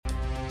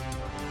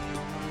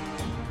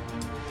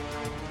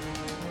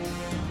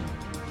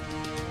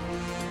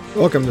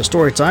Welcome to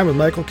Storytime with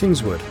Michael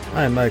Kingswood.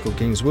 I am Michael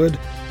Kingswood,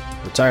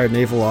 retired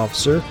naval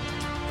officer,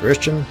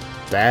 Christian,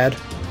 dad,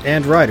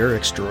 and writer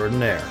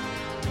extraordinaire.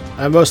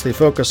 I mostly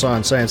focus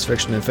on science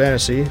fiction and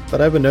fantasy,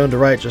 but I've been known to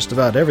write just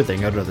about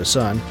everything under the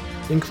sun,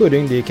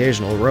 including the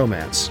occasional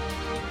romance.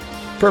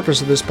 The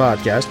purpose of this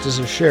podcast is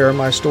to share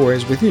my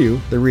stories with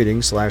you, the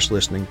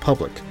reading/listening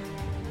public.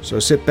 So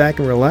sit back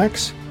and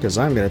relax, because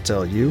I'm going to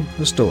tell you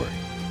a story.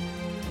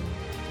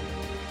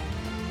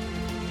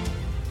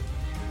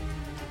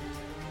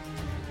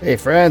 Hey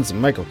friends,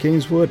 I'm Michael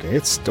Kingswood.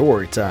 It's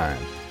story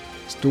time.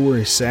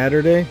 Story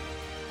Saturday.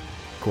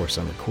 Of course,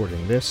 I'm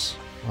recording this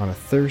on a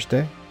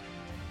Thursday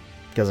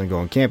because I'm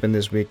going camping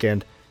this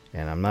weekend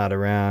and I'm not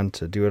around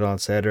to do it on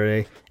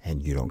Saturday.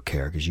 And you don't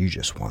care because you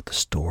just want the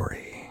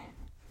story,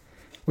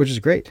 which is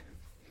great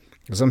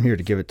because I'm here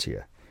to give it to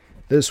you.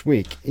 This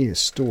week is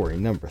story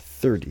number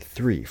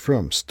 33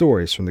 from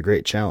Stories from the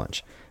Great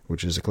Challenge,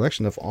 which is a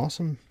collection of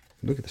awesome,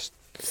 look at this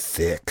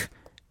thick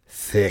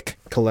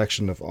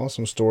collection of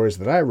awesome stories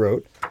that I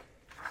wrote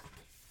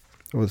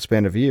over the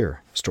span of a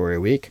year. A story a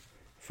week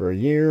for a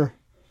year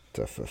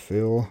to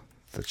fulfill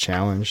the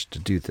challenge to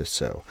do this.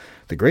 So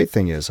the great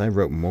thing is I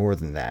wrote more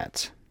than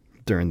that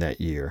during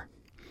that year.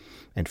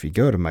 And if you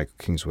go to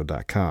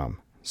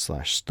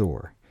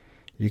michaelkingswood.com/store,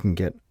 you can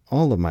get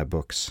all of my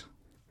books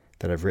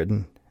that I've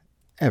written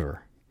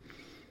ever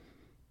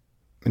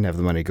and have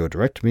the money go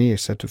direct to me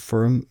except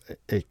for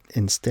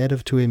instead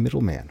of to a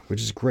middleman,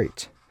 which is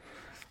great.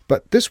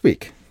 But this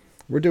week,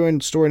 we're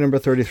doing story number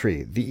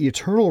 33, The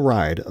Eternal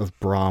Ride of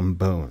Brom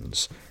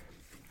Bones.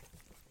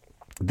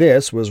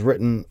 This was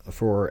written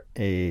for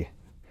a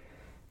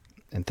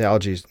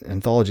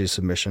anthology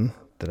submission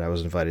that I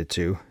was invited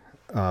to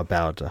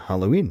about a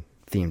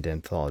Halloween-themed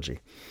anthology.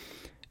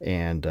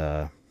 And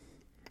I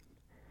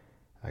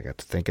got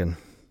to thinking,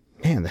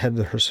 man,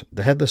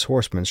 the Headless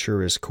Horseman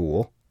sure is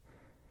cool.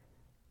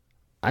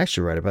 I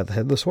should write about the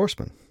Headless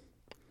Horseman.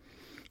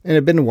 And it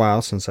had been a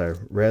while since I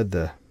read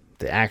the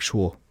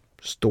actual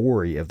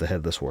story of the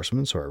Headless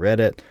Horseman, so I read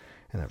it,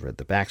 and I've read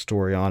the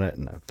backstory on it,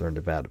 and I've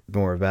learned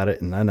more about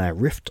it, and then I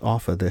riffed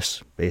off of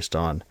this based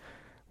on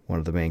one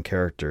of the main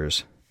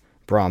characters,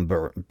 Brom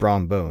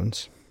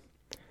Bones,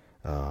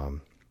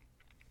 who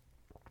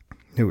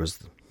was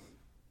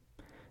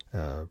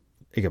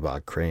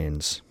Ichabod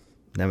Crane's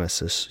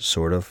nemesis,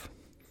 sort of,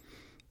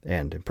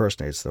 and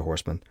impersonates the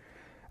horseman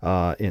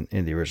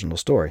in the original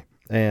story.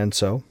 And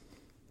so,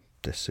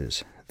 this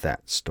is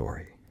that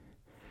story.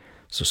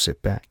 So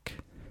sit back,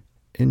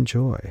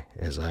 enjoy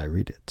as I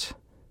read it,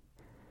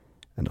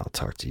 and I'll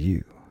talk to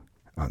you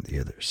on the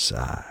other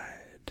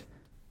side.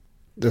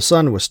 The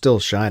sun was still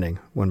shining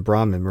when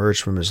Brom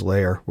emerged from his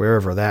lair,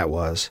 wherever that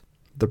was.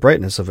 The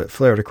brightness of it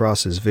flared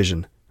across his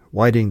vision,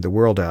 widening the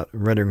world out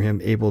and rendering him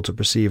able to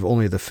perceive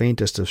only the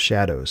faintest of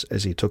shadows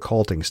as he took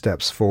halting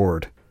steps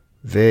forward.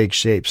 Vague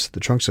shapes, the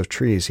trunks of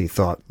trees, he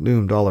thought,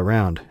 loomed all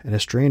around, and a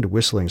strained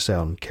whistling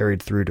sound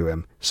carried through to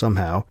him,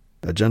 somehow,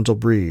 a gentle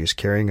breeze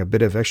carrying a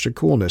bit of extra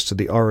coolness to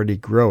the already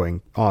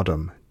growing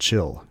autumn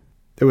chill.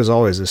 It was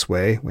always this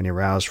way when he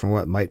roused from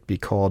what might be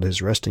called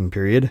his resting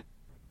period,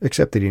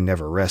 except that he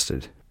never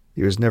rested.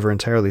 He was never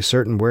entirely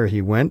certain where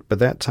he went, but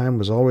that time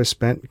was always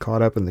spent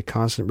caught up in the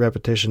constant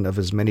repetition of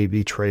his many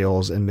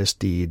betrayals and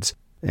misdeeds,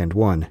 and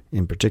one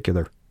in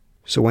particular.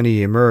 So when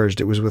he emerged,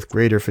 it was with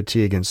greater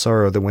fatigue and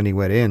sorrow than when he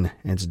went in,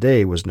 and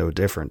today was no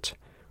different.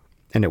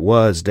 And it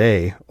was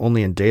day,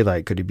 only in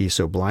daylight could he be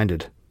so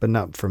blinded, but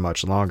not for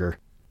much longer.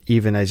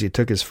 Even as he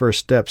took his first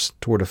steps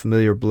toward a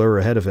familiar blur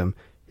ahead of him,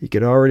 he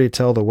could already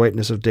tell the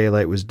whiteness of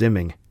daylight was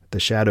dimming, the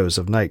shadows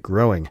of night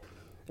growing,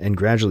 and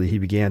gradually he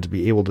began to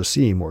be able to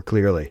see more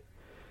clearly.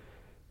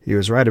 He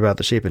was right about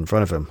the shape in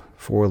front of him,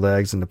 4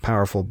 legs and a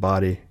powerful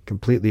body,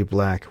 completely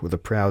black, with a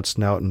proud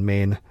snout and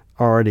mane,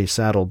 already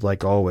saddled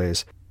like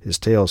always. His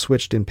tail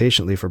switched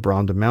impatiently for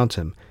Brom to mount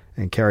him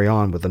and carry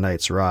on with the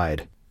night's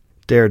ride.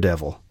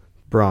 Daredevil,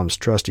 Brom's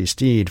trusty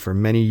steed for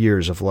many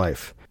years of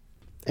life.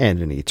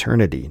 And an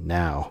eternity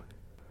now.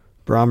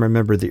 Brom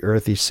remembered the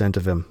earthy scent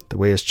of him, the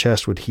way his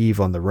chest would heave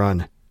on the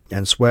run,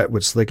 and sweat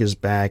would slick his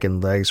back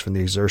and legs from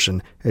the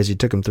exertion as he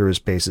took him through his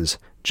paces,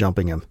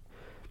 jumping him.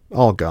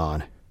 All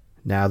gone.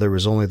 Now there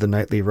was only the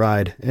nightly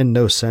ride, and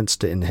no scents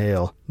to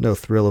inhale, no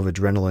thrill of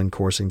adrenaline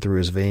coursing through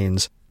his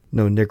veins,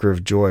 no nicker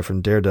of joy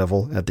from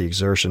Daredevil at the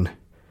exertion,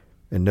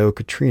 and no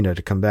Katrina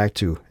to come back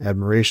to,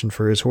 admiration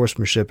for his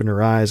horsemanship in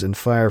her eyes and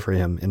fire for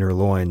him in her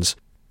loins.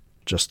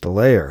 Just the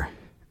lair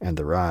and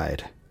the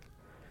ride.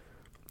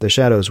 The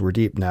shadows were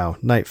deep now,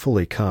 night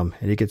fully come,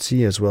 and he could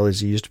see as well as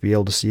he used to be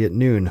able to see at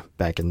noon,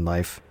 back in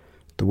life.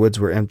 The woods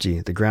were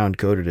empty, the ground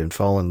coated in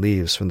fallen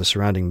leaves from the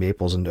surrounding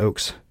maples and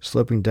oaks,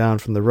 sloping down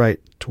from the right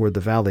toward the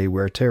valley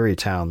where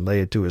Tarrytown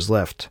lay to his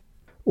left.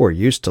 Or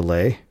used to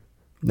lay.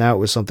 Now it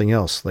was something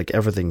else, like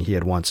everything he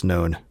had once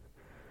known.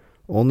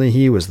 Only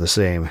he was the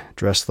same,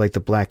 dressed like the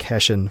Black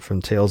Hessian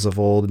from tales of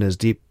old in his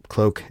deep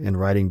cloak and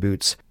riding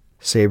boots,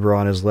 saber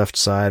on his left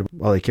side,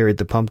 while he carried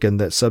the pumpkin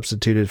that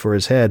substituted for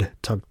his head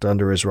tucked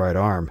under his right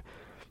arm.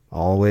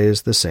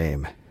 Always the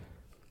same.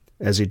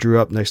 As he drew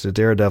up next to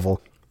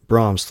Daredevil,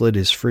 Brom slid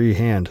his free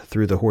hand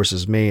through the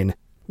horse's mane,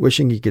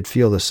 wishing he could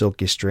feel the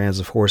silky strands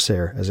of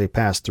horsehair as they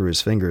passed through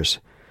his fingers.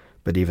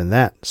 But even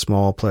that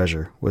small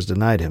pleasure was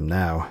denied him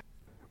now.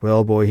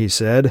 "Well, boy," he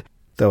said,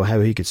 though how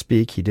he could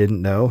speak he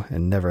didn't know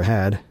and never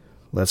had,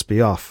 "let's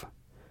be off."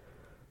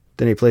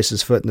 Then he placed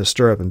his foot in the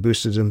stirrup and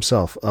boosted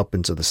himself up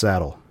into the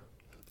saddle.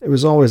 It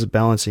was always a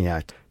balancing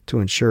act to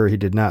ensure he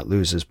did not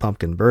lose his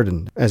pumpkin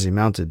burden as he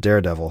mounted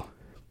Daredevil,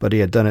 but he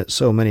had done it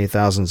so many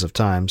thousands of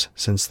times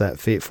since that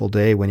fateful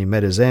day when he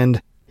met his end,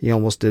 he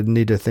almost didn't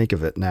need to think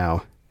of it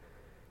now.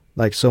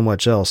 Like so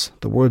much else,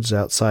 the woods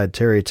outside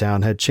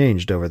Tarrytown had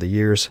changed over the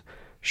years,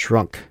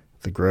 shrunk,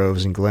 the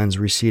groves and glens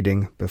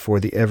receding before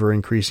the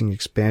ever-increasing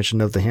expansion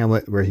of the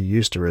hamlet where he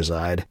used to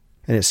reside,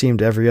 and it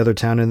seemed every other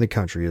town in the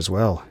country as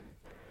well.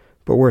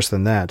 But worse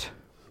than that,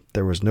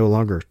 there was no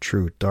longer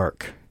true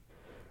dark.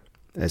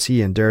 As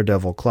he and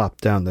Daredevil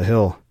clopped down the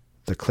hill,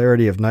 the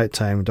clarity of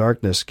nighttime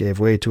darkness gave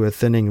way to a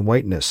thinning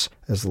whiteness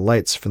as the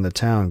lights from the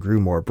town grew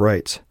more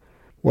bright.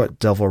 What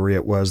devilry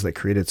it was that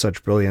created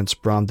such brilliance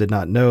Brom did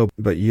not know,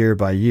 but year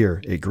by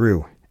year it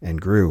grew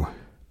and grew.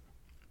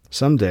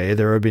 Some day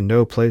there would be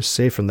no place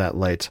safe from that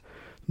light,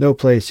 no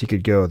place he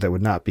could go that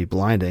would not be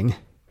blinding.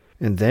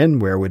 And then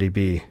where would he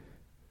be?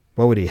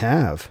 What would he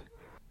have?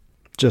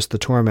 Just the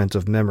torment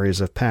of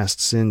memories of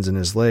past sins in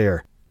his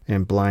lair,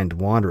 and blind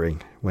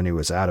wandering when he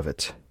was out of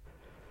it.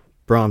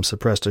 Brom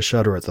suppressed a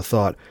shudder at the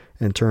thought,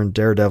 and turned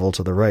Daredevil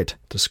to the right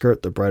to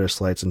skirt the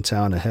brightest lights in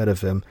town ahead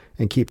of him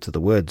and keep to the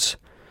woods,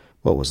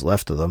 what was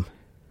left of them.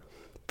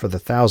 For the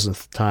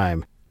 1000th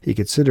time, he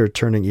considered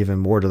turning even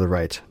more to the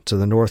right, to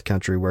the north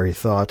country where he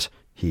thought,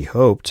 he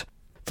hoped,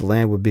 the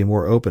land would be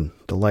more open,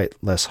 the light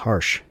less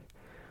harsh.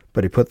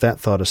 But he put that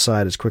thought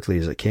aside as quickly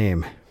as it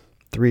came.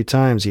 3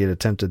 times he had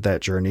attempted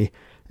that journey,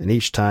 and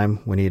each time,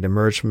 when he had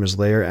emerged from his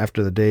lair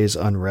after the day's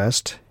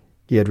unrest,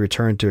 he had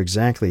returned to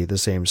exactly the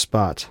same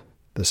spot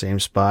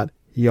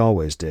he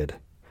always did.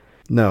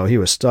 No, he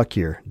was stuck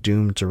here,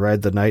 doomed to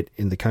ride the night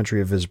in the country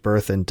of his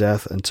birth and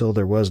death until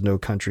there was no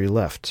country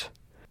left.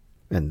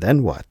 And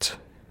then what?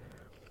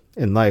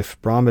 In life,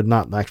 Brom had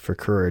not lacked for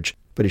courage,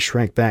 but he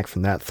shrank back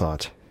from that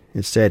thought.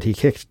 Instead, he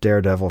kicked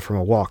Daredevil from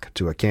a walk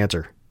to a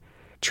canter.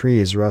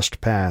 Trees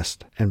rushed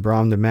past, and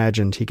Brom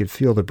imagined he could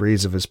feel the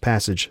breeze of his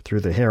passage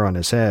through the hair on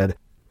his head,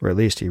 or at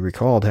least he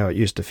recalled how it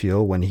used to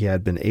feel when he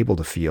had been able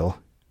to feel,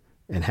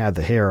 and had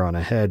the hair on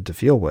a head to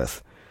feel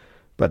with.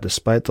 But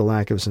despite the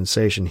lack of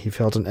sensation, he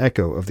felt an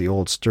echo of the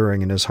old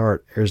stirring in his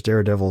heart as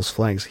Daredevil's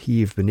flanks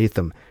heaved beneath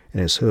him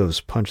and his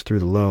hooves punched through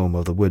the loam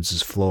of the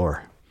woods'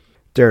 floor.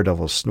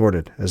 Daredevil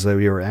snorted as though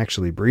he were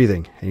actually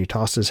breathing, and he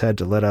tossed his head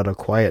to let out a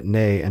quiet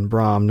neigh, and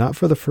Brom, not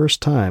for the first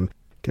time,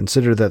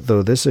 considered that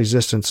though this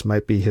existence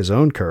might be his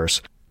own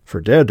curse, for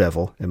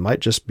Daredevil it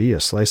might just be a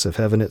slice of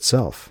heaven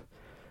itself.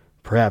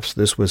 Perhaps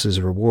this was his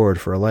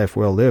reward for a life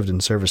well lived in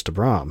service to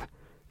Brom.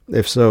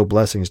 If so,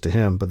 blessings to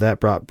him, but that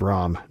brought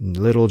Brom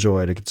little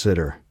joy to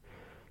consider.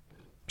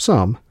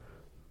 Some,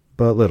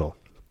 but little.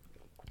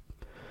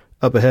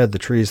 Up ahead the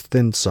trees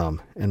thinned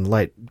some, and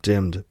light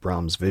dimmed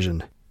Brom's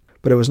vision.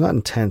 But it was not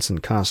intense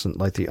and constant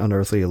like the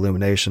unearthly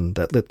illumination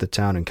that lit the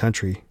town and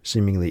country,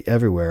 seemingly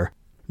everywhere.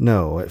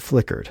 No, it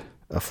flickered.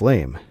 A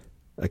flame.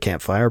 A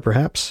campfire,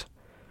 perhaps?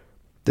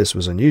 This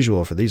was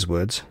unusual for these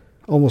woods.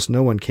 Almost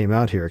no one came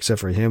out here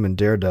except for him and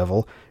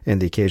Daredevil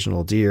and the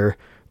occasional deer,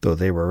 though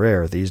they were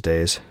rare these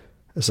days.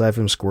 Aside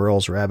from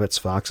squirrels, rabbits,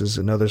 foxes,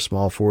 and other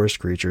small forest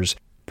creatures,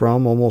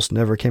 Brom almost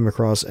never came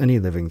across any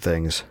living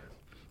things.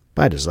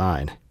 By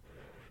design.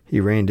 He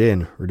reined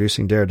in,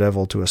 reducing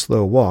Daredevil to a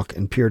slow walk,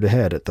 and peered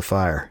ahead at the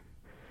fire.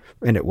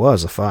 And it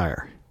was a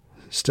fire.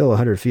 Still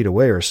 100 feet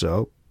away or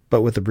so,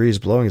 but with the breeze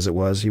blowing as it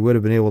was, he would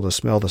have been able to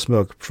smell the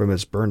smoke from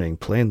its burning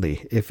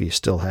plainly if he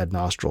still had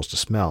nostrils to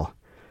smell.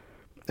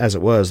 As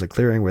it was, the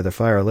clearing where the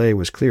fire lay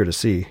was clear to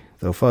see,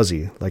 though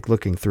fuzzy, like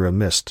looking through a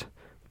mist,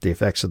 the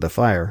effects of the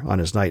fire on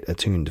his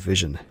night-attuned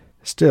vision.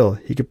 Still,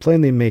 he could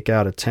plainly make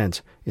out a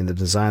tent in the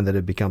design that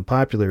had become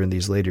popular in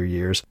these later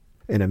years,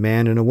 and a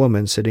man and a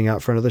woman sitting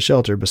out front of the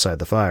shelter beside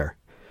the fire.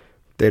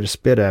 They had a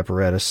spit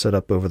apparatus set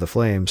up over the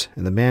flames,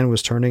 and the man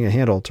was turning a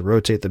handle to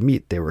rotate the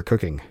meat they were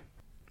cooking.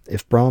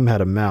 If Brom had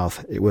a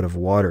mouth, it would have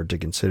watered to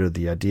consider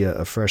the idea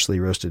of freshly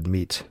roasted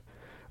meat,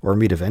 or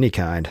meat of any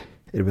kind.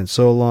 It had been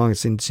so long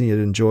since he had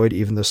enjoyed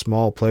even the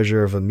small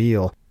pleasure of a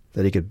meal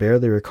that he could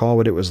barely recall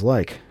what it was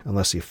like,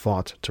 unless he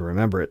fought to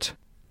remember it.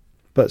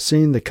 But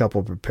seeing the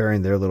couple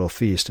preparing their little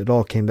feast, it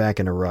all came back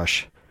in a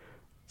rush.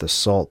 The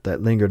salt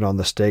that lingered on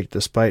the steak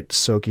despite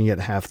soaking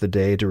it half the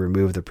day to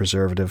remove the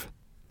preservative,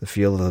 the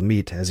feel of the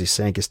meat as he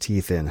sank his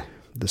teeth in,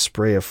 the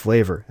spray of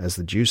flavor as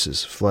the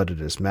juices flooded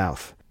his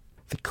mouth,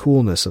 the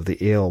coolness of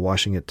the ale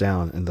washing it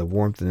down, and the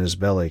warmth in his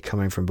belly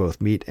coming from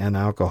both meat and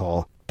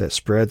alcohol that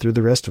spread through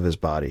the rest of his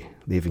body,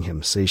 leaving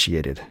him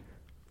satiated.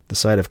 The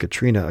sight of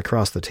Katrina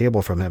across the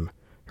table from him,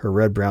 her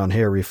red-brown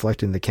hair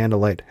reflecting the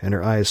candlelight and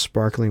her eyes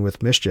sparkling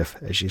with mischief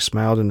as she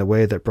smiled in a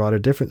way that brought a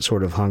different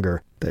sort of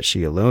hunger that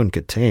she alone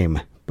could tame,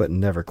 but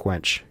never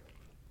quench.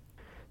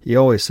 He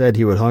always said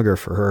he would hunger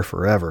for her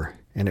forever,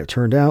 and it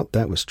turned out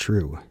that was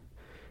true.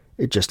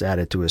 It just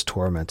added to his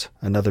torment,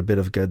 another bit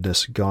of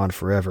goodness gone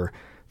forever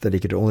that he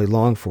could only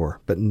long for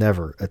but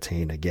never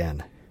attain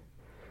again.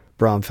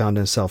 Brom found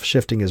himself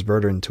shifting his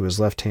burden to his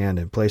left hand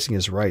and placing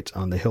his right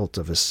on the hilt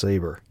of his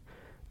saber.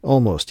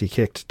 Almost he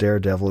kicked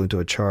Daredevil into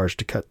a charge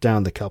to cut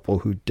down the couple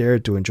who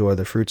dared to enjoy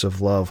the fruits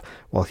of love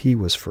while he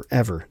was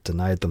forever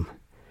denied them.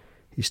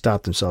 He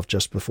stopped himself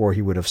just before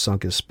he would have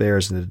sunk his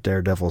spears into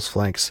Daredevil's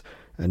flanks,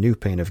 a new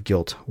pain of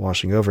guilt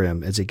washing over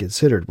him as he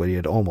considered what he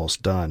had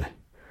almost done.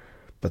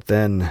 But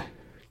then,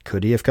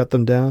 could he have cut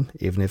them down,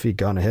 even if he'd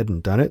gone ahead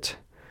and done it?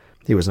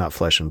 He was not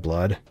flesh and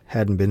blood,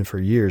 hadn't been for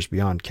years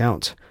beyond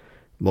count,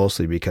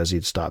 mostly because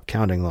he'd stopped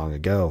counting long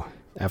ago.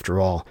 After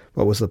all,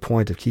 what was the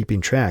point of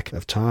keeping track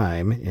of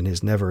time in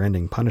his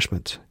never-ending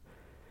punishment?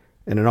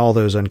 And in all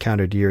those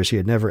uncounted years he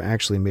had never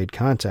actually made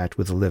contact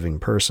with a living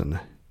person.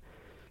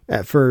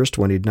 At first,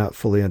 when he'd not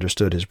fully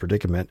understood his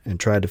predicament and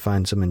tried to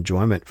find some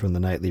enjoyment from the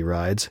nightly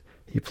rides,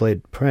 he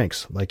played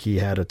pranks like he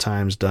had at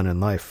times done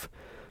in life,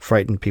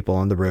 frightened people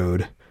on the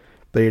road,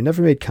 but he had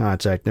never made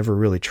contact, never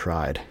really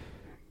tried.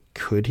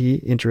 Could he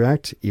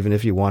interact, even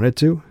if he wanted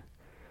to?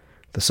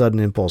 The sudden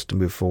impulse to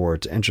move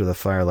forward, to enter the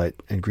firelight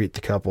and greet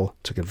the couple,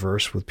 to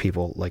converse with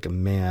people like a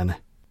man.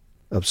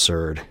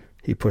 Absurd.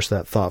 He pushed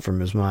that thought from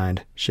his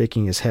mind,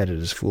 shaking his head at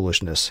his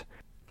foolishness.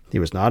 He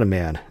was not a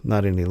man,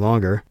 not any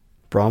longer.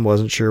 Brom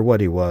wasn't sure what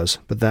he was,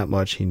 but that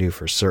much he knew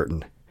for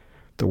certain.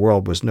 The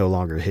world was no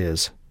longer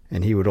his,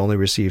 and he would only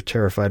receive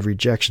terrified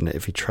rejection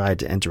if he tried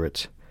to enter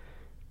it.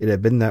 It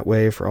had been that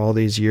way for all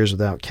these years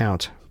without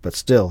count, but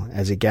still,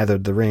 as he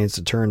gathered the reins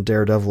to turn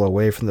Daredevil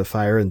away from the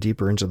fire and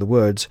deeper into the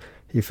woods,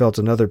 he felt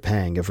another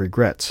pang of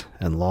regret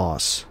and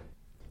loss.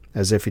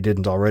 As if he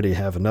didn't already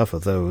have enough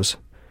of those.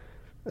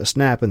 A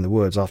snap in the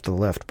woods off to the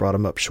left brought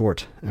him up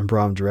short, and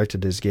Brom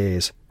directed his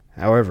gaze.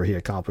 However, he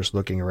accomplished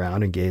looking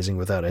around and gazing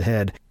without a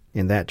head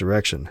in that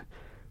direction.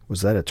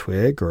 Was that a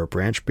twig or a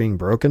branch being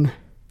broken?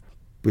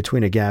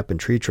 Between a gap in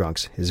tree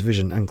trunks, his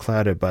vision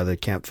unclouded by the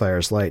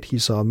campfire's light, he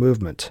saw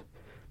movement.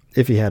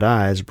 If he had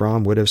eyes,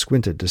 Brom would have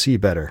squinted to see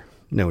better.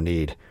 No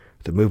need.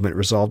 The movement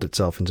resolved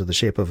itself into the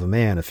shape of a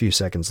man a few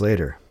seconds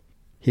later.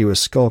 He was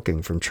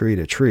skulking from tree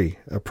to tree,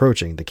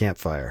 approaching the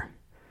campfire.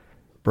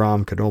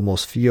 Brom could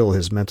almost feel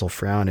his mental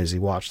frown as he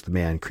watched the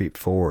man creep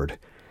forward.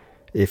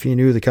 If he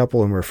knew the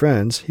couple and were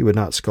friends, he would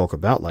not skulk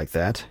about like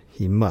that.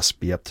 He must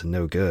be up to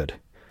no good.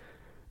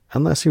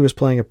 Unless he was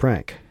playing a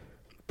prank.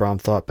 Brom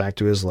thought back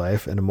to his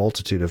life and a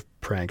multitude of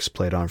pranks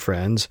played on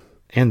friends,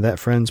 and that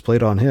friends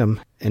played on him,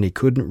 and he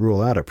couldn't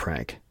rule out a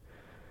prank.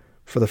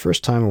 For the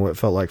first time in what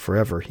felt like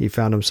forever, he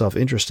found himself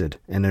interested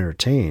and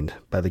entertained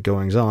by the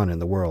goings-on in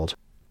the world.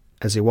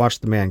 As he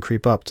watched the man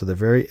creep up to the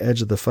very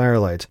edge of the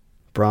firelight,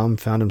 Brom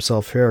found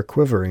himself hair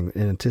quivering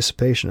in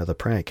anticipation of the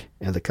prank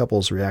and the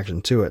couple's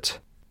reaction to it.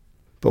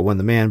 But when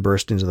the man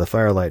burst into the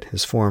firelight,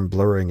 his form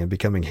blurring and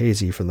becoming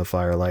hazy from the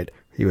firelight,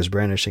 he was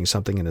brandishing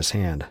something in his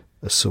hand.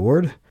 A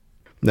sword?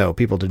 No,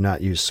 people did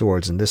not use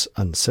swords in this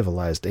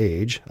uncivilized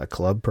age. A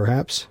club,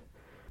 perhaps?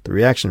 The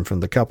reaction from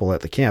the couple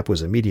at the camp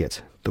was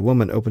immediate. The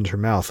woman opened her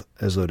mouth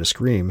as though to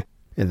scream,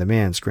 and the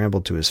man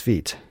scrambled to his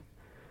feet.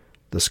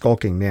 The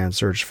skulking man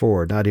surged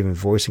forward, not even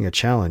voicing a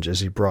challenge as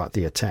he brought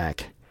the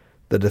attack.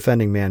 The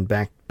defending man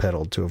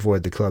backpedaled to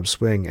avoid the club's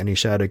swing, and he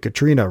shouted,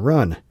 "Katrina,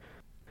 run!"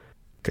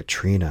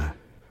 Katrina.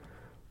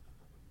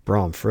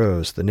 Brom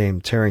froze, the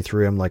name tearing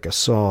through him like a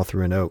saw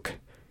through an oak.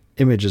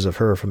 Images of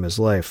her from his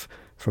life,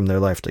 from their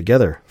life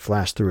together,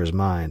 flashed through his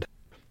mind.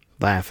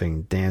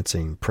 Laughing,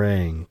 dancing,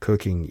 praying,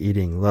 cooking,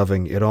 eating,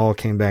 loving, it all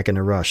came back in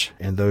a rush,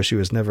 and though she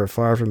was never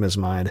far from his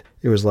mind,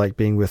 it was like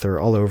being with her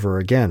all over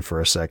again for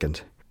a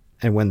second.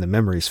 And when the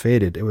memories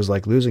faded, it was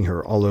like losing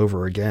her all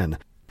over again,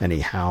 and he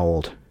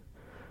howled.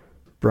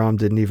 Brom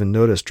didn't even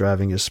notice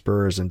driving his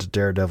spurs into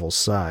Daredevil's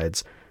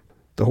sides.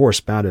 The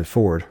horse bounded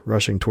forward,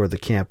 rushing toward the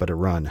camp at a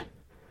run.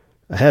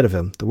 Ahead of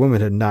him, the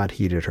woman had not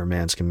heeded her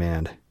man's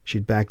command.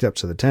 She'd backed up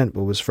to the tent,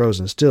 but was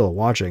frozen still,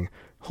 watching,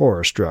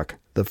 horror-struck,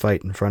 the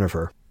fight in front of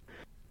her.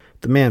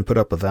 The man put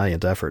up a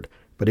valiant effort,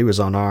 but he was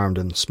unarmed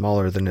and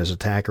smaller than his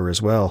attacker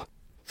as well.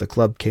 The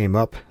club came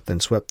up, then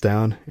swept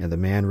down, and the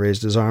man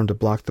raised his arm to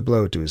block the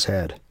blow to his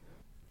head.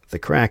 The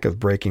crack of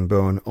breaking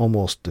bone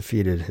almost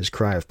defeated his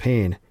cry of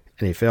pain,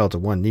 and he fell to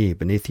one knee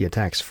beneath the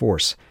attack's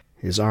force,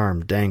 his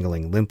arm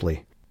dangling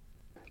limply.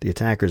 The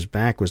attacker's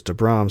back was to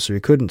Brom, so he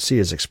couldn't see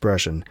his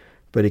expression,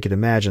 but he could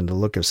imagine the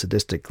look of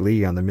sadistic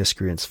glee on the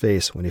miscreant's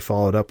face when he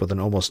followed up with an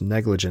almost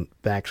negligent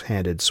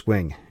backhanded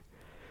swing.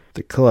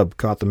 The club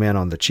caught the man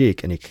on the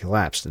cheek, and he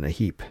collapsed in a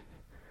heap.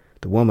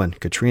 The woman,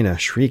 Katrina,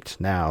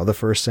 shrieked now, the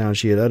first sound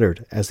she had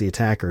uttered, as the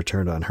attacker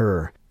turned on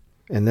her.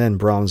 And then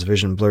Brom's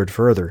vision blurred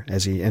further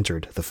as he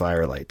entered the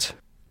firelight.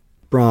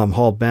 Brom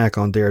hauled back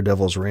on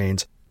Daredevil's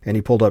reins, and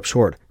he pulled up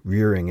short,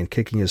 rearing and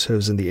kicking his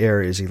hooves in the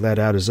air as he let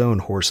out his own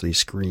hoarsely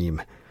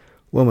scream.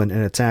 Woman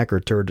and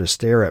attacker turned to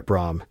stare at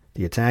Brom,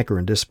 the attacker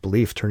in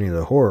disbelief turning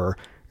to horror,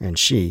 and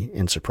she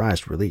in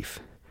surprised relief.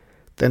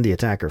 Then the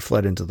attacker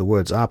fled into the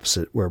woods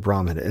opposite where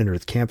Brom had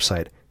entered the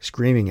campsite,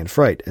 screaming in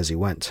fright as he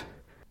went.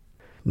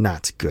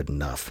 Not good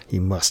enough. He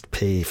must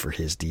pay for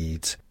his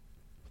deeds.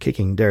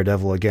 Kicking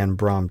Daredevil again,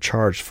 Brom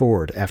charged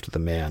forward after the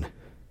man.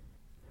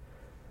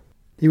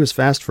 He was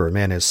fast for a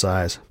man his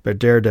size, but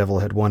Daredevil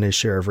had won his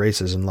share of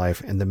races in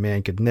life, and the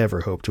man could never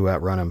hope to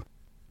outrun him.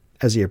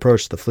 As he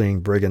approached the fleeing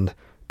brigand,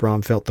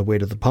 Brom felt the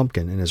weight of the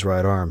pumpkin in his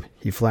right arm.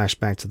 He flashed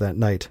back to that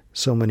night,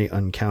 so many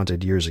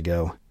uncounted years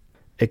ago.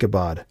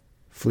 Ichabod,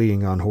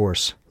 fleeing on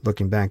horse,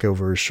 looking back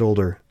over his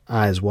shoulder,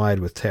 eyes wide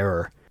with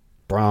terror.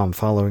 Brom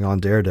following on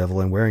Daredevil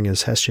and wearing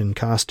his Hessian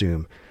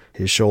costume,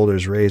 his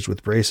shoulders raised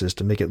with braces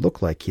to make it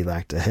look like he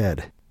lacked a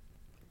head.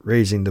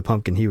 Raising the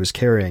pumpkin he was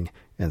carrying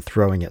and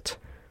throwing it.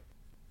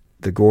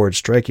 The gourd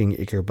striking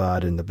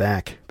Ichabod in the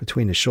back,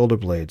 between his shoulder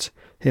blades,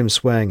 him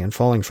swaying and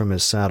falling from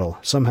his saddle,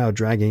 somehow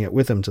dragging it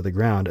with him to the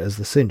ground as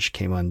the cinch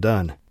came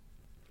undone.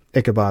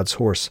 Ichabod's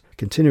horse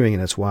continuing in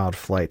its wild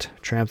flight,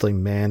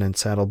 trampling man and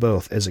saddle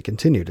both as it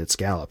continued its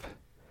gallop.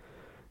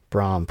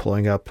 Brom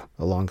pulling up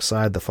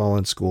alongside the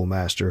fallen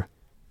schoolmaster,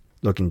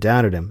 looking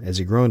down at him as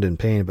he groaned in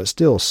pain but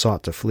still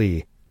sought to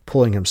flee,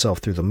 pulling himself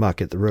through the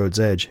muck at the road's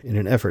edge in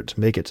an effort to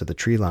make it to the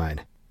tree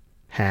line.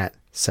 Hat,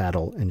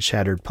 saddle, and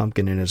shattered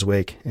pumpkin in his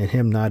wake, and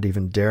him not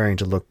even daring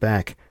to look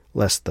back,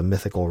 lest the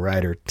mythical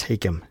rider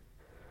take him.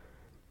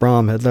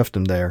 Brom had left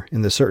him there,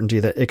 in the certainty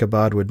that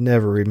Ichabod would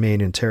never remain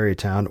in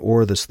Tarrytown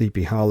or the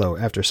Sleepy Hollow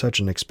after such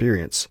an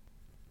experience.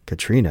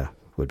 Katrina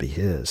would be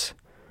his.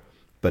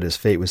 But his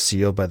fate was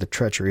sealed by the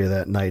treachery of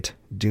that night,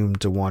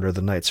 doomed to wander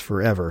the nights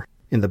forever,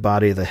 in the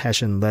body of the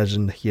Hessian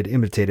legend he had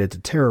imitated to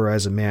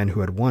terrorize a man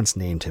who had once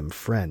named him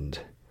friend.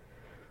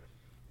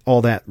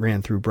 All that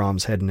ran through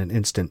Brom's head in an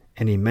instant,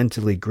 and he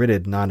mentally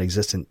gritted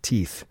non-existent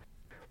teeth.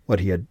 What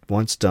he had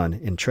once done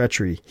in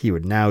treachery he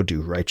would now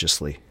do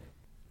righteously.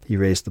 He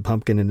raised the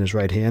pumpkin in his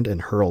right hand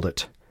and hurled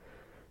it.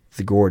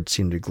 The gourd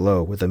seemed to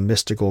glow with a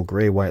mystical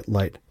gray-white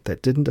light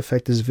that didn't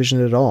affect his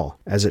vision at all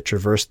as it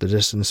traversed the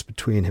distance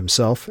between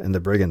himself and the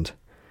brigand.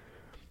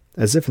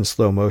 As if in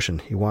slow motion,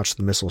 he watched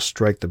the missile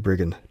strike the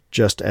brigand,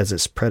 just as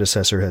its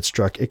predecessor had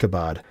struck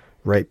Ichabod,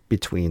 right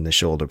between the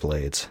shoulder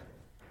blades.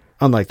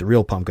 Unlike the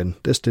real pumpkin,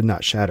 this did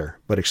not shatter,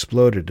 but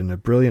exploded in a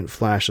brilliant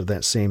flash of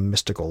that same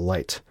mystical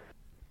light.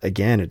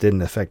 Again, it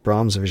didn't affect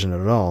Brom's vision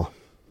at all,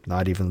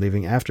 not even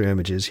leaving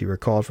after-images he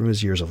recalled from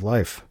his years of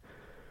life.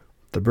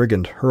 The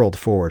brigand hurled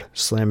forward,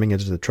 slamming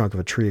into the trunk of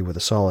a tree with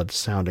a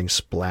solid-sounding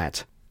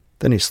splat.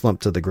 Then he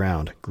slumped to the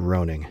ground,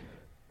 groaning.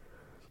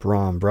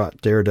 Brom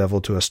brought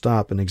Daredevil to a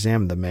stop and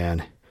examined the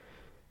man.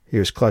 He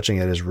was clutching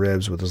at his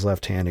ribs with his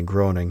left hand and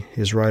groaning.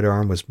 His right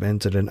arm was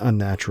bent at an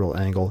unnatural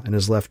angle, and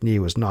his left knee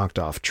was knocked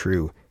off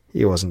true.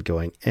 He wasn't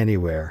going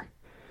anywhere.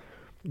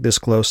 This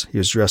close, he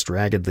was dressed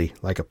raggedly,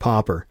 like a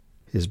pauper.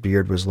 His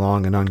beard was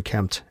long and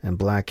unkempt, and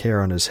black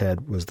hair on his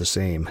head was the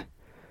same.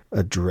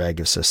 A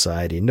dreg of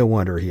society. No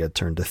wonder he had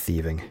turned to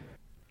thieving.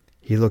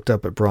 He looked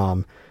up at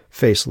Brom,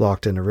 face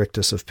locked in a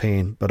rictus of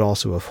pain, but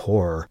also of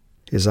horror,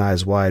 his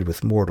eyes wide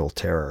with mortal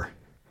terror.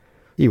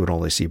 He would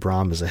only see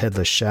Brom as a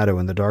headless shadow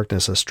in the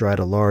darkness astride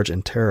a large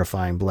and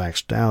terrifying black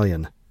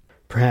stallion.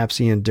 Perhaps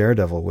he and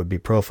Daredevil would be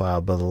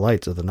profiled by the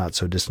light of the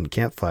not-so-distant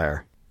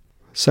campfire.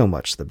 So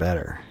much the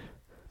better.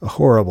 A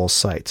horrible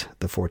sight,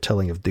 the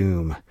foretelling of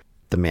doom.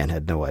 The man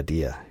had no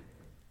idea.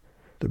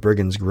 The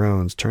brigand's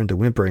groans turned to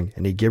whimpering,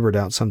 and he gibbered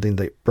out something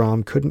that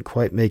Brom couldn't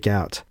quite make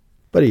out,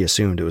 but he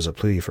assumed it was a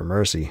plea for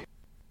mercy.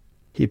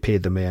 He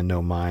paid the man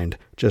no mind,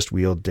 just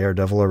wheeled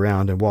Daredevil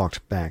around and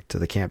walked back to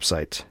the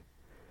campsite.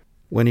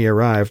 When he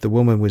arrived, the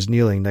woman was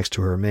kneeling next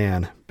to her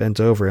man, bent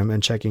over him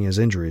and checking his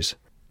injuries.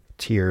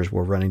 Tears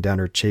were running down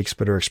her cheeks,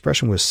 but her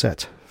expression was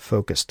set,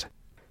 focused.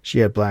 She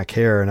had black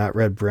hair, not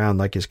red-brown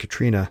like his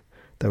Katrina,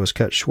 that was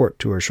cut short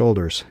to her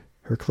shoulders.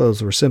 Her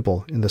clothes were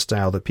simple, in the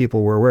style that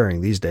people were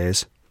wearing these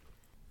days.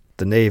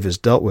 "The knave is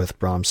dealt with,"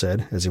 Brom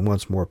said, as he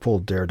once more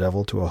pulled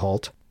Daredevil to a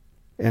halt.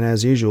 And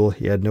as usual,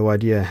 he had no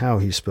idea how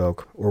he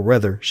spoke, or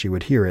whether she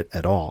would hear it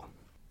at all.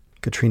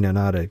 Katrina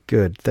nodded.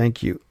 "Good,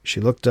 thank you."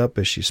 She looked up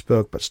as she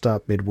spoke, but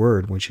stopped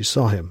mid-word when she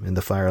saw him in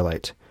the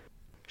firelight.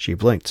 She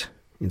blinked,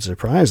 in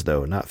surprise,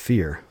 though, not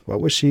fear. What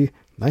was she?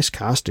 Nice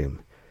costume.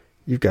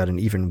 You've got an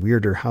even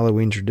weirder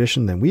Halloween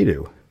tradition than we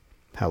do.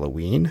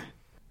 Halloween?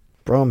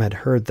 Brom had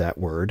heard that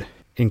word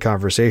in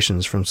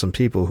conversations from some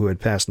people who had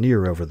passed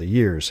near over the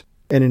years,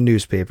 and in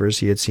newspapers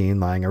he had seen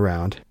lying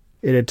around.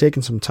 It had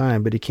taken some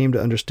time, but he came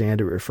to understand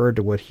it referred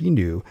to what he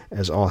knew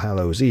as All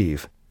Hallows'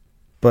 Eve.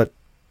 But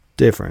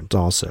different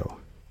also,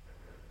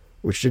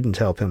 which didn't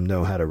help him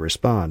know how to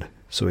respond,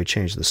 so he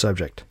changed the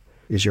subject.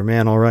 "Is your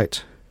man all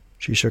right?"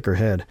 She shook her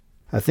head.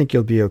 "I think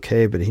he'll be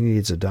okay, but he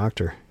needs a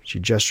doctor." She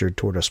gestured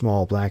toward a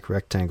small black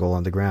rectangle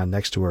on the ground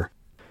next to her.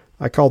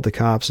 "I called the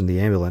cops and the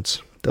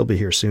ambulance. They'll be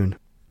here soon."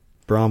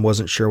 Brom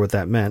wasn't sure what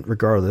that meant.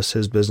 Regardless,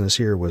 his business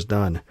here was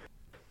done.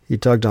 He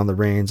tugged on the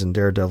reins and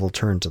Daredevil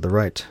turned to the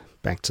right,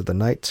 back to the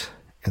night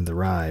and the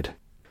ride.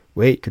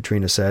 "Wait,"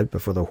 Katrina said,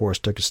 before the horse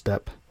took a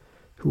step.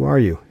 "Who are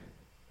you?"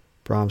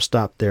 Brom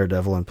stopped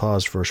Daredevil and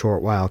paused for a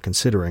short while,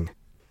 considering.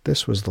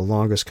 This was the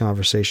longest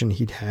conversation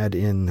he'd had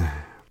in...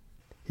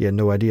 He had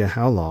no idea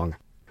how long.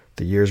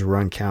 The years were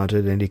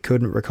uncounted, and he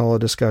couldn't recall a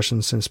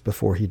discussion since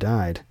before he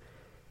died.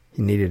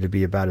 He needed to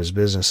be about his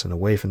business and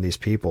away from these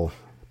people.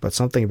 but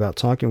something about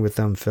talking with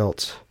them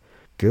felt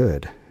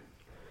good.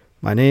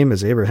 My name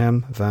is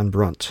Abraham Van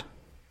Brunt.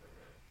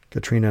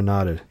 Katrina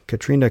nodded.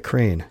 Katrina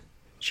Crane.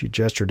 She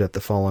gestured at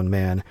the fallen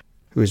man,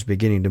 who was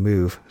beginning to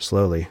move,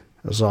 slowly.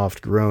 A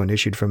soft groan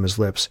issued from his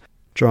lips,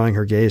 drawing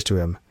her gaze to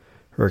him.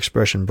 Her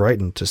expression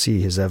brightened to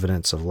see his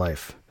evidence of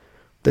life.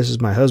 This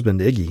is my husband,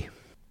 Iggy.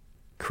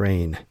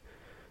 Crane.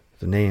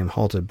 The name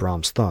halted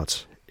Brom's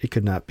thoughts. It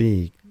could not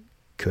be,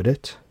 could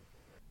it?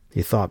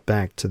 He thought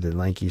back to the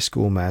lanky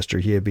schoolmaster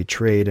he had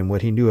betrayed and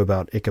what he knew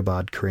about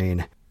Ichabod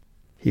Crane.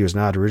 He was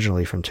not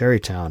originally from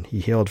Tarrytown.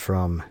 He hailed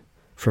from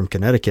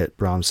Connecticut,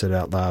 Brom said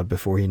out loud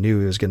before he knew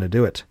he was going to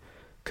do it.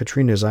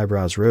 Katrina's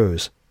eyebrows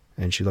rose,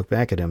 and she looked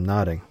back at him,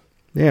 nodding.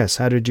 Yes,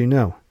 how did you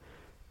know?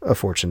 A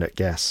fortunate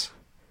guess.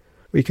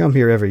 We come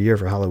here every year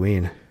for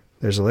Halloween.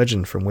 There's a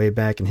legend from way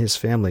back in his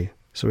family,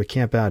 so we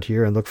camp out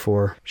here and look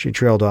for... She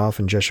trailed off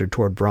and gestured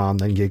toward Brom,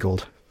 then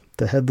giggled.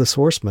 The Headless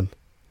Horseman.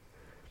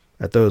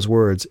 At those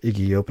words,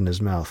 Iggy opened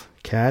his mouth.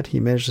 Cat, he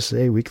managed to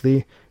say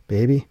weakly.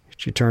 Baby?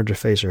 She turned to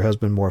face her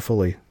husband more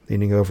fully,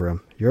 leaning over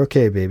him. You're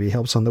okay, baby.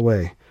 Help's on the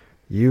way.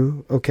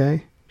 You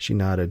okay? She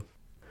nodded.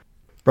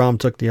 Brom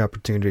took the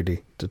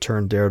opportunity to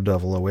turn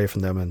Daredevil away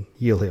from them and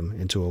heel him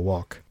into a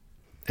walk.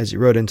 As he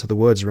rode into the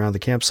woods around the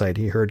campsite,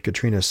 he heard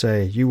Katrina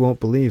say, You won't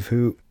believe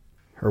who...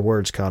 Her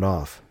words cut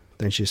off.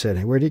 Then she said,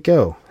 Hey, where'd he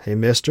go? Hey,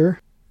 mister?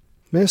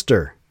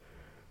 Mister!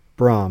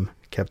 Brom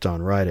kept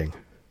on riding.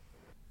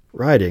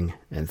 Riding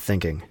and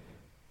thinking.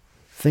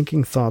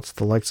 Thinking thoughts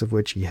the likes of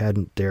which he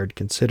hadn't dared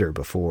consider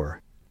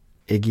before.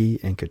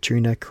 Iggy and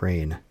Katrina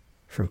Crane,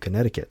 from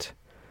Connecticut.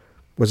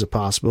 Was it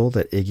possible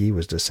that Iggy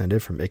was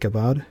descended from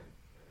Ichabod?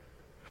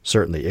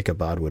 Certainly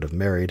Ichabod would have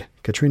married.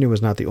 Katrina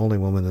was not the only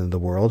woman in the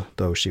world,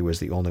 though she was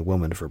the only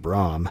woman for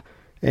Brom,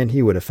 and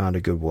he would have found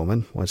a good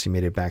woman once he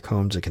made it back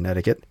home to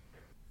Connecticut.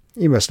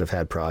 He must have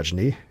had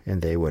progeny,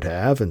 and they would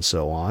have, and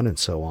so on and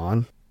so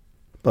on.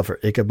 But for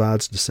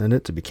Ichabod's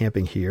descendant to be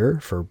camping here,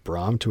 for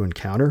Brom to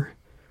encounter,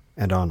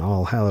 and on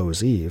All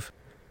Hallows' Eve,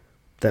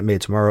 that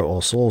made tomorrow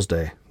All Souls'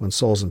 Day, when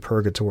souls in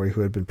purgatory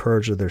who had been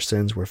purged of their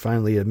sins were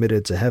finally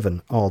admitted to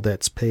heaven, all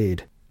debts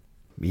paid.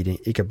 Meeting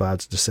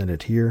Ichabod's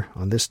descendant here,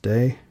 on this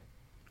day,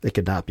 it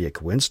could not be a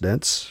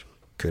coincidence,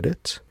 could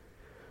it?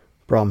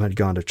 Brom had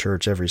gone to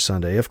church every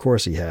Sunday, of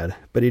course he had,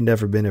 but he'd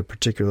never been a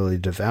particularly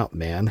devout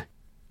man.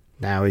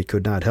 Now he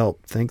could not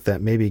help think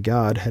that maybe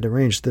God had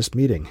arranged this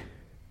meeting.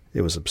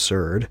 It was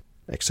absurd,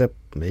 except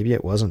maybe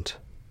it wasn't.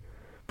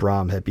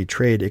 Brom had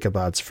betrayed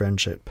Ichabod's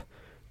friendship,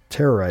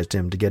 terrorized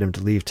him to get him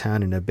to leave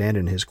town and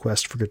abandon his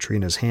quest for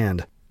Katrina's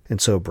hand, and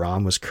so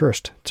Brom was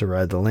cursed to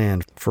ride the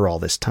land for all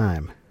this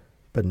time.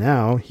 But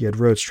now he had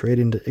rode straight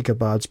into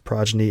Ichabod's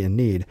progeny in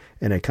need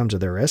and had come to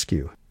their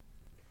rescue.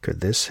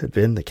 Could this have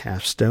been the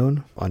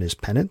capstone on his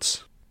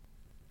penance?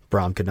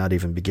 Brom could not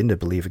even begin to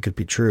believe it could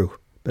be true,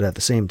 but at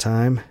the same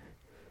time,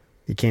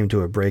 he came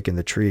to a break in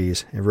the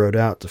trees and rode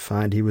out to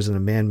find he was in a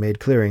man-made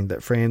clearing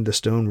that framed the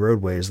stone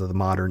roadways of the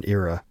modern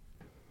era.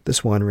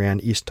 This one ran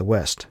east to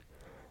west.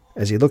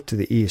 As he looked to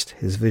the east,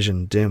 his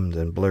vision dimmed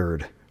and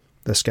blurred.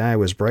 The sky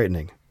was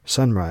brightening.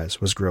 Sunrise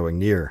was growing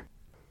near.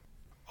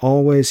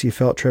 Always he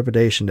felt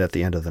trepidation at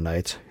the end of the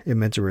night. It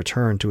meant a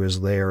return to his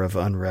lair of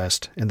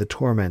unrest and the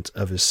torment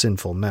of his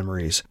sinful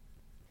memories.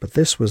 But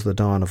this was the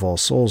dawn of All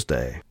Souls'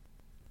 Day.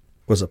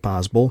 Was it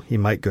possible he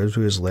might go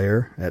to his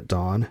lair at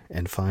dawn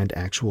and find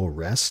actual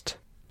rest?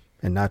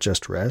 And not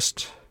just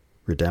rest,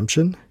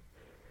 redemption?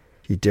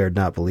 He dared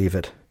not believe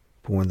it.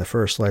 But when the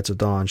first lights of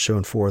dawn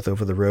shone forth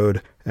over the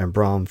road, and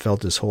Brom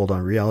felt his hold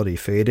on reality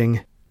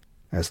fading,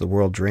 as the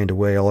world drained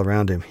away all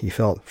around him, he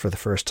felt, for the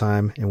first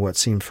time in what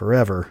seemed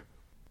forever,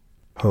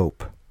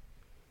 hope.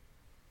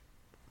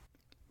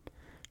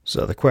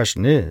 So the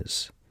question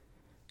is,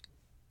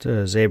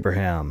 does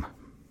Abraham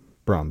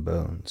Brom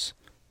Bones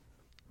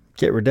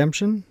get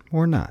redemption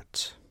or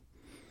not?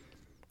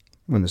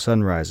 When the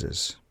sun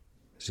rises,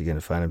 is he going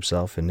to find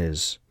himself in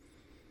his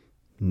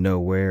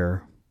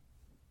nowhere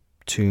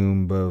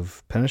tomb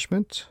of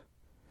punishment,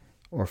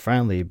 or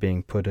finally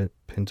being put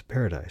into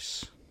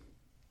paradise?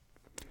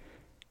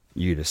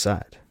 You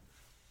decide.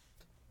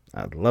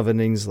 I love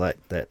endings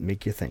like that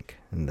make you think,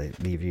 and they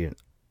leave you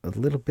a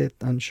little bit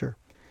unsure.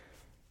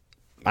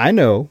 I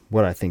know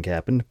what I think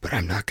happened, but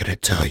I'm not going to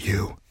tell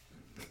you.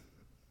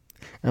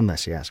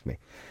 Unless you ask me.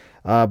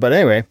 But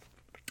anyway,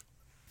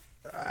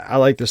 I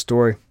like this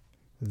story.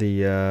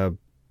 The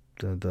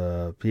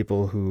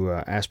people who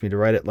asked me to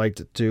write it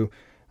liked it too,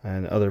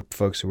 and other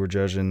folks who were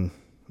judging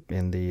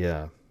in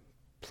the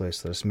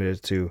place that I submitted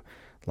it to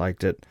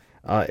liked it.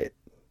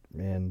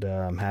 And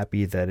I'm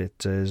happy that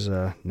it is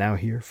now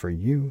here for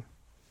you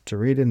to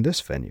read in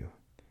this venue,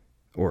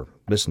 or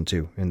listen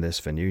to in this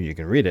venue. You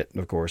can read it,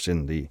 of course,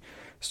 in the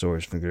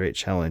Stories from the Great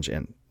Challenge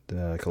and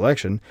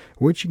collection,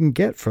 which you can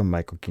get from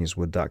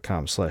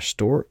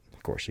michaelkingswood.com/store.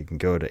 Of course, you can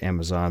go to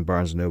Amazon,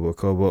 Barnes & Noble,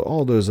 Kobo,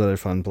 all those other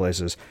fun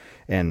places,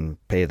 and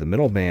pay the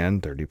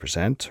middleman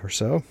 30% or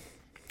so.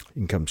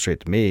 You can come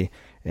straight to me,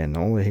 and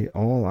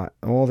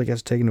all that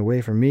gets taken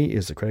away from me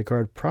is the credit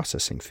card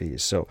processing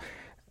fees. So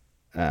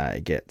I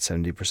get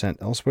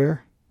 70%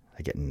 elsewhere,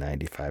 I get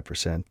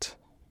 95%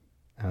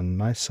 on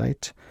my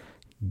site.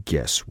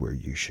 Guess where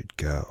you should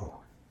go.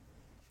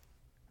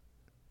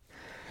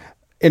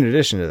 In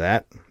addition to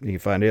that, you can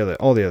find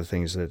all the other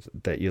things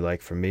that you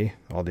like from me,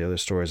 all the other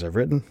stories I've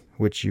written,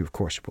 which you, of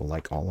course, will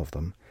like all of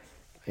them.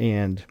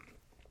 And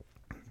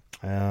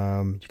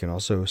you can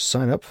also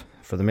sign up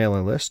for the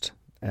mailing list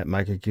at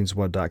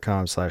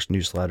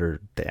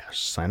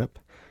michaelkingswood.com/newsletter-sign-up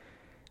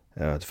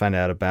to find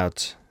out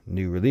about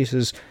new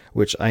releases,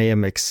 which I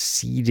am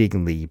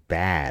exceedingly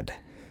bad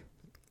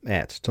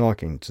at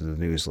talking to the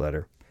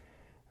newsletter.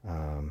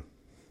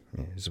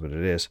 Is what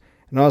it is.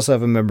 And I also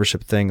have a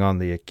membership thing on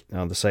the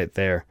site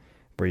there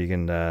where you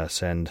can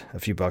send a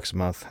few bucks a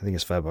month. I think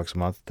it's $5 a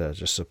month to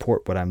just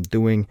support what I'm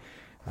doing.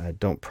 I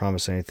don't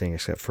promise anything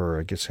except for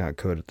a discount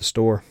code at the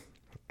store.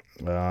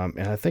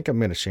 And I think I'm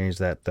going to change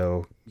that,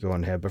 though,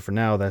 going ahead. But for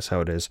now, that's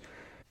how it is.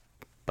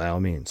 By all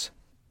means,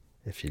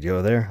 if you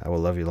go there, I will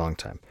love you a long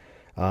time.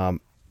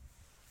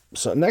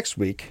 So next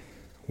week,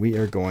 we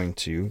are going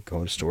to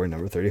go to story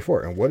number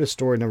 34. And what is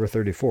story number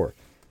 34?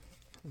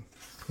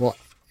 Well,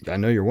 I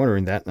know you're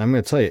wondering that. I'm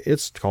going to tell you,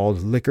 it's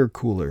called Liquor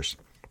Coolers.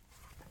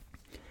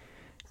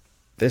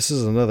 This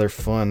is another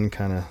fun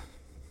kind of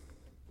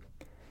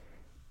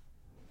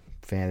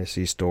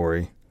fantasy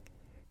story.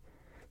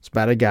 It's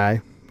about a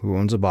guy who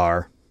owns a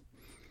bar,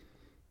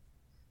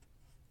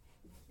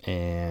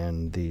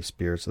 and the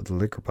spirits of the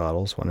liquor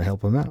bottles want to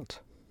help him out.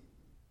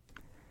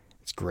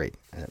 It's great.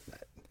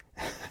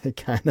 I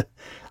got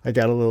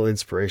a little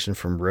inspiration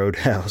from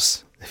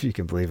Roadhouse, if you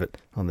can believe it,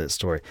 on that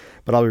story.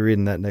 But I'll be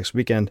reading that next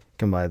weekend.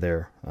 Come by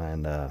there,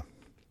 and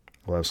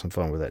we'll have some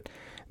fun with it.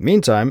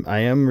 Meantime, I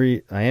am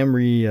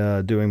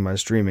redoing my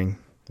streaming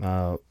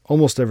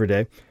almost every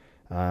day.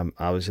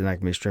 Obviously not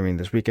going to be streaming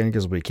this weekend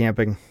because I'll be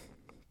camping.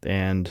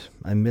 And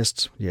I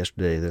missed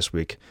yesterday this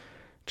week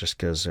just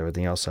because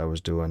everything else I was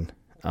doing.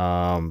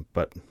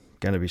 But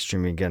going to be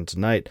streaming again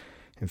tonight.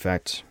 In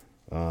fact,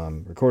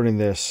 recording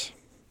this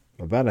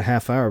about a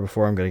half hour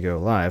before I'm going to go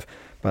live.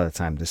 By the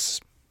time this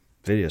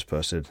video is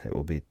posted, it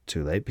will be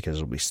too late because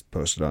it will be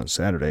posted on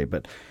Saturday.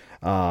 But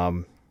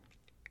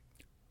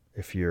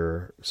if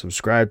you're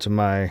subscribed to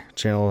my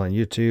channel on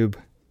YouTube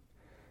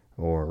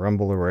or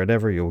Rumble or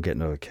whatever, you'll get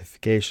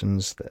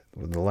notifications that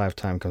when the live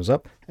time comes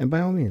up. And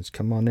by all means,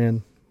 come on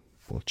in.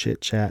 We'll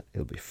chit chat.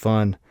 It'll be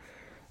fun.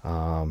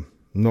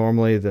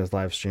 Normally, the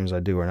live streams I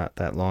do are not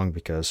that long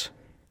because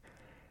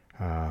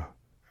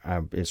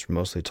it's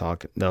mostly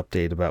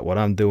update about what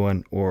I'm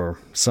doing or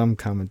some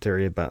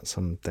commentary about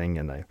something,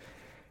 and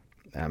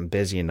I'm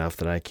busy enough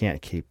that I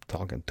can't keep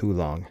talking too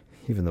long,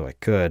 even though I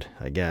could,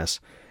 I guess.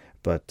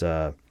 But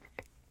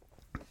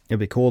it'd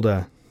be cool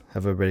to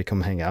have everybody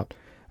come hang out.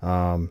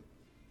 And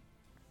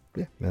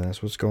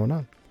that's what's going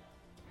on.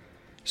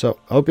 So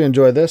I hope you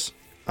enjoyed this.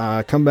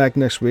 Come back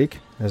next week,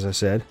 as I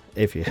said.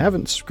 If you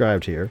haven't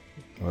subscribed here,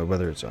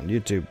 whether it's on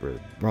YouTube or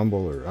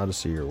Rumble or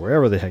Odyssey or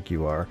wherever the heck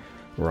you are,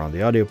 or on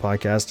the audio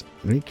podcast,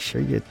 make sure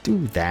you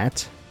do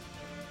that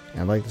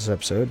and like this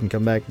episode and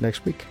come back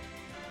next week.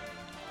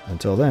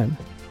 Until then,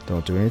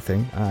 don't do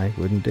anything I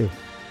wouldn't do.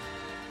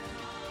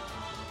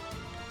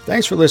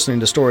 Thanks for listening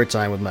to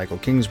Storytime with Michael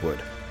Kingswood.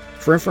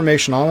 For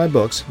information on my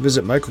books,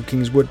 visit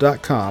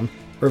michaelkingswood.com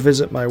or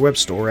visit my web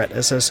store at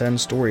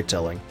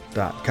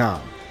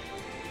ssnstorytelling.com.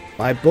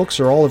 My books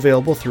are all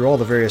available through all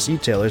the various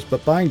e-tailers,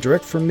 but buying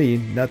direct from me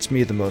nets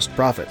me the most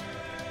profit.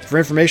 For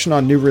information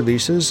on new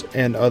releases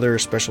and other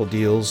special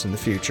deals in the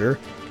future,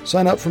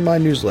 sign up for my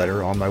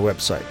newsletter on my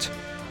website.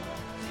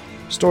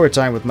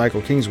 Storytime with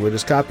Michael Kingswood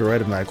is copyright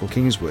of Michael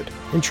Kingswood.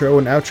 Intro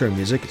and outro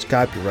music is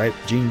copyright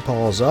Jean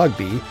Paul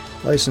Zogby,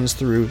 licensed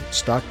through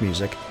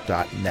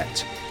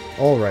stockmusic.net.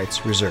 All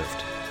rights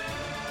reserved.